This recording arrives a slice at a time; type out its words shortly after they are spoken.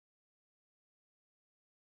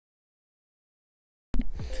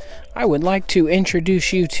I would like to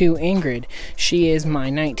introduce you to Ingrid. She is my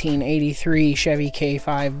 1983 Chevy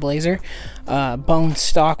K5 Blazer. Bone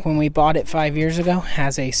stock when we bought it 5 years ago.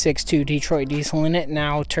 Has a 6.2 Detroit diesel in it,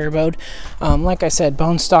 now turboed. Like I said,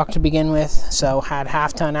 bone stock to begin with, so had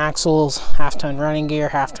half-ton axles, half-ton running gear,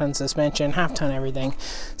 half-ton suspension, half-ton everything.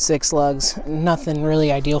 6 lugs, nothing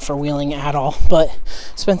really ideal for wheeling at all, but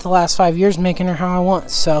spent the last 5 years making her how I want,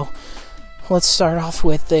 so let's start off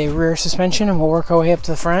with the rear suspension and we'll work our way up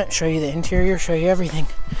to the front, show you the interior, show you everything.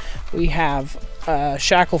 We have a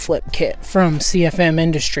shackle flip kit from CFM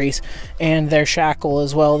Industries and their shackle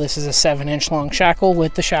as well. This is a 7-inch long shackle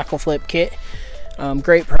with the shackle flip kit.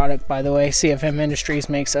 Great product, by the way. CFM Industries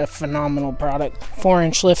makes a phenomenal product.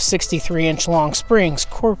 4-inch lift, 63-inch long springs,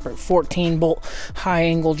 corporate 14-bolt high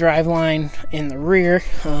angle driveline in the rear.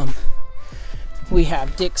 We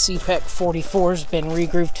have Dick CPEC 44s, been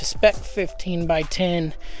regrooved to spec, 15 by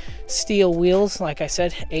 10 steel wheels, like I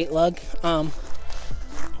said, 8 lug.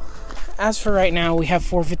 As for right now, we have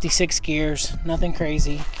 456 gears, nothing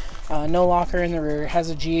crazy. No locker in the rear, has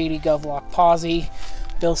a G80 GovLock posi,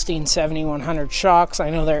 Bilstein 7100 shocks.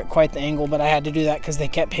 I know they're at quite the angle, but I had to do that because they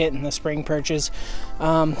kept hitting the spring perches.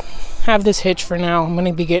 Have this hitch for now. I'm going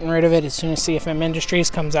to be getting rid of it as soon as CFM Industries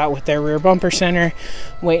comes out with their rear bumper center.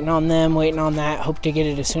 Waiting on them, waiting on that. Hope to get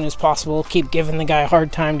it as soon as possible. Keep giving the guy a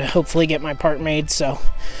hard time to hopefully get my part made, so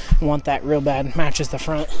I want that real bad. Matches the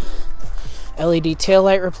front. LED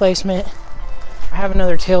taillight replacement. I have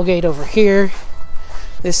another tailgate over here.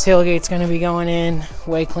 This tailgate's going to be going in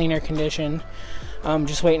way cleaner condition. I'm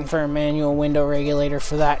just waiting for a manual window regulator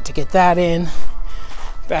for that to get that in.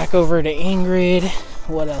 Back over to Ingrid.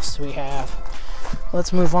 What else do we have?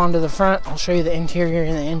 Let's move on to the front. I'll show you the interior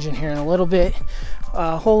and the engine here in a little bit.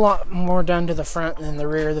 A whole lot more done to the front than the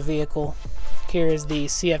rear of the vehicle. Here is the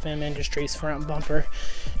CFM Industries front bumper.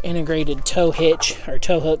 Integrated tow hitch, or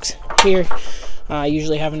tow hooks here. I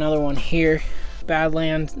usually have another one here.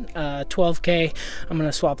 Badland 12K. I'm going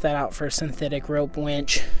to swap that out for a synthetic rope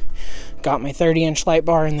winch. Got my 30-inch light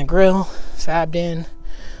bar in the grill, fabbed in.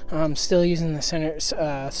 I'm still using the center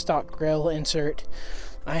stock grill insert.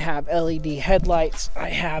 I have LED headlights. I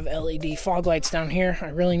have LED fog lights down here. I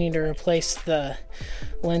really need to replace the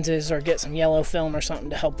lenses or get some yellow film or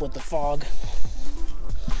something to help with the fog.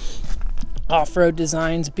 Off-Road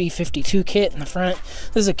Designs B52 kit in the front.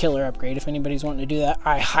 This is a killer upgrade. If anybody's wanting to do that,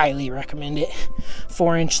 I highly recommend it.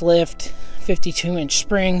 4-inch lift, 52-inch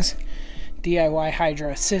springs. DIY Hydro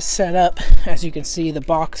Assist setup. As you can see, the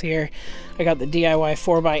box here, I got the DIY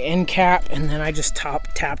 4x end cap, and then I just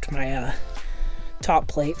tapped my top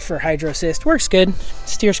plate for Hydro Assist. Works good.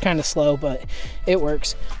 Steers kind of slow, but it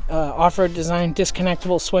works. Off-Road Design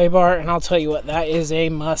disconnectable sway bar, and I'll tell you what, that is a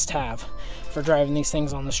must-have for driving these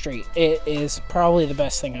things on the street. It is probably the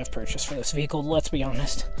best thing I've purchased for this vehicle, let's be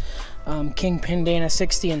honest. Kingpin Dana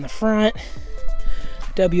 60 in the front.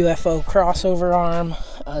 WFO crossover arm.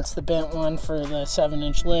 It's the bent one for the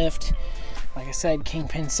 7-inch lift. Like I said,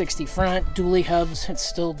 Kingpin 60 front. Dually hubs. It's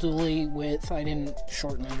still dually width. I didn't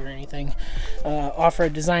shorten it or anything.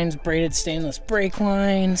 Off-Road Designs braided stainless brake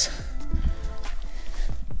lines.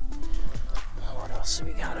 What else do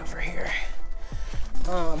we got over here?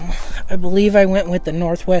 I believe I went with the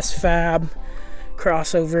Northwest Fab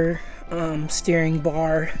crossover steering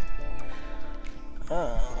bar.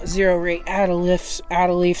 Zero rate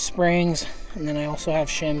out-of-leaf springs, and then I also have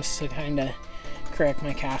shims to kind of correct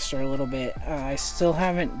my caster a little bit. I still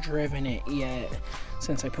haven't driven it yet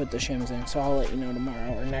since I put the shims in, so I'll let you know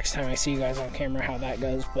tomorrow or next time I see you guys on camera how that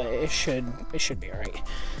goes, but it should be all right.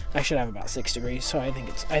 I should have about 6 degrees, so I think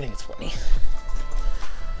it's plenty.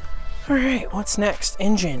 All right, what's next?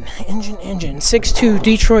 Engine. 6.2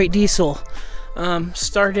 Detroit diesel.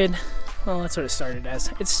 Started, well, that's what it started as.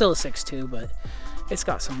 It's still a 6.2, but it's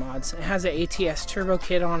got some mods. It has an ATS turbo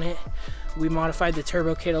kit on it. We modified the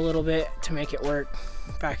turbo kit a little bit to make it work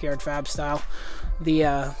backyard fab style. The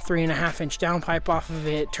 3.5-inch downpipe off of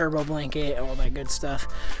it, turbo blanket, all that good stuff.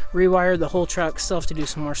 Rewired the whole truck. Still have to do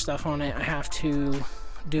some more stuff on it. I have to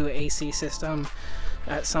do an AC system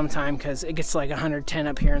at some time because it gets like 110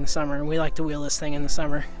 up here in the summer, and we like to wheel this thing in the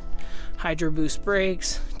summer. Hydro Boost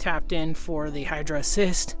brakes, tapped in for the Hydro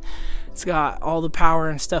Assist. It's got all the power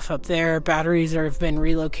and stuff up there. Batteries have been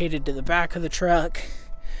relocated to the back of the truck.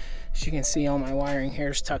 As you can see, all my wiring here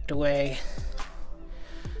is tucked away.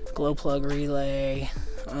 Glow plug relay.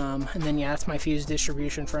 And then, yeah, that's my fuse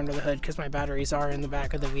distribution for under the hood because my batteries are in the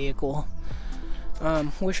back of the vehicle.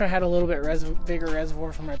 Wish I had a little bit bigger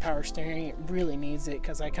reservoir for my power steering. It really needs it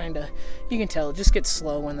because you can tell it just gets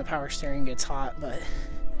slow when the power steering gets hot, but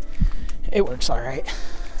it works all right.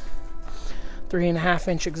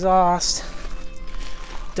 3.5-inch exhaust.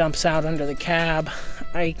 dumps out under the cab.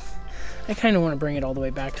 I kind of want to bring it all the way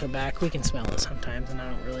back to the back. We can smell it sometimes, and I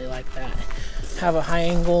don't really like that. Have a high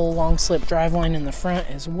angle long slip driveline in the front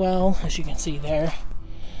as well, as you can see there.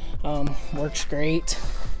 Works great.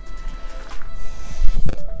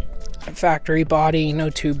 Factory body, no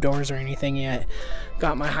tube doors or anything yet.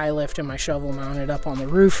 Got my high lift and my shovel mounted up on the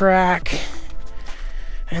roof rack.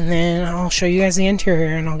 And then I'll show you guys the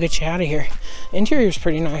interior and I'll get you out of here. Interior's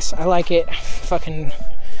pretty nice. I like it. Fucking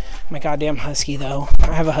my goddamn husky though.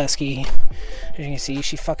 I have a husky. As you can see,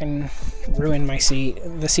 she fucking ruined my seat.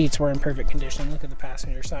 The seats were in perfect condition. Look at the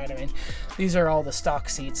passenger side. I mean, these are all the stock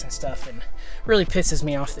seats and stuff, and really pisses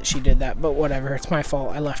me off that she did that, but whatever. It's my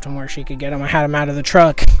fault. I left them where she could get them. I had them out of the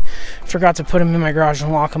truck. Forgot to put them in my garage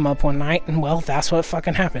and lock them up one night, and well, that's what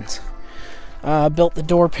fucking happens. Built the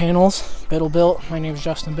door panels. Biddle built. My name's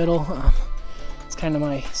Justin Biddle. It's kind of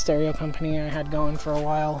my stereo company I had going for a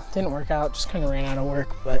while. Didn't work out. Just kind of ran out of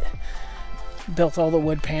work, but built all the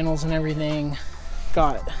wood panels and everything.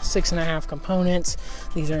 Got 6.5 components.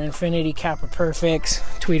 These are Infinity Kappa Perfects.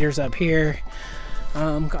 Tweeters up here.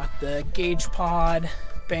 Got the gauge pod,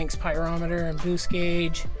 Banks pyrometer and boost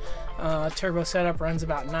gauge. Turbo setup, runs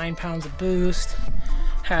about 9 pounds of boost.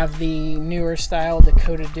 Have the newer style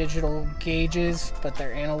Dakota digital gauges, but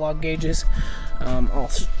they're analog gauges. I'll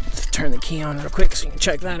turn the key on real quick so you can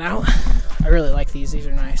check that out. I really like these. These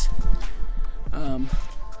are nice.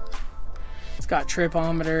 It's got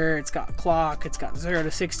tripometer, it's got clock, it's got 0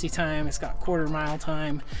 to 60 time, it's got quarter-mile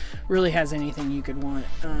time. Really has anything you could want.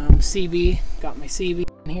 CB, got my CB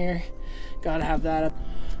in here. Gotta have that up.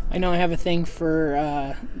 I know I have a thing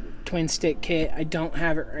for twin stick kit. I don't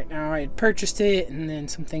have it right now. I had purchased it and then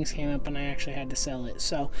some things came up and I actually had to sell it.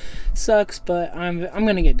 So sucks, but I'm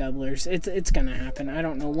gonna get doublers. It's gonna happen. I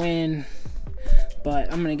don't know when,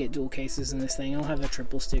 but I'm gonna get dual cases in this thing. I'll have a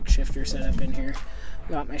triple stick shifter set up in here.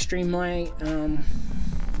 Got my Streamlight,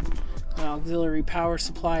 my auxiliary power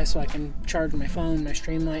supply so I can charge my phone, my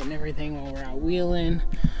Streamlight and everything while we're out wheeling.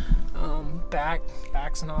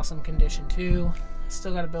 Back's in awesome condition too.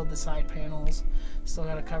 Still got to build the side panels. Still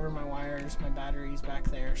got to cover my wires. My battery's back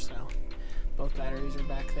there, so both batteries are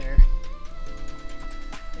back there.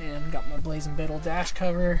 And got my Blazin Biddle dash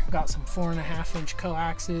cover. Got some 4.5-inch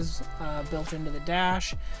coaxes built into the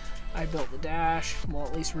dash. I built the dash, well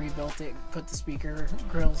at least rebuilt it, put the speaker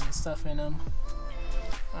grills and stuff in them.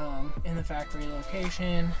 In the factory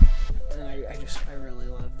location. And I really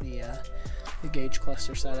love the gauge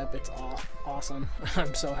cluster setup. It's awesome.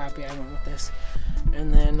 I'm so happy I went with this.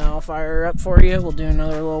 And then I'll fire her up for you. We'll do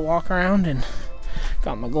another little walk around, and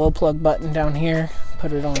got my glow plug button down here.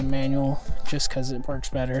 Put it on manual just because it works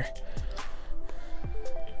better.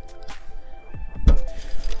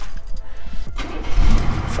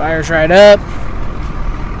 Fires right up.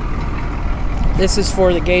 This is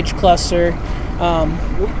for the gauge cluster.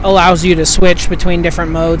 Allows you to switch between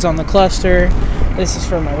different modes on the cluster. This is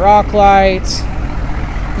for my rock lights.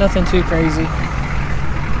 Nothing too crazy.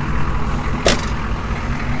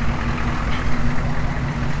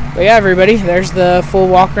 But yeah, everybody, there's the full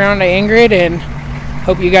walk around of Ingrid, and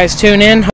hope you guys tune in.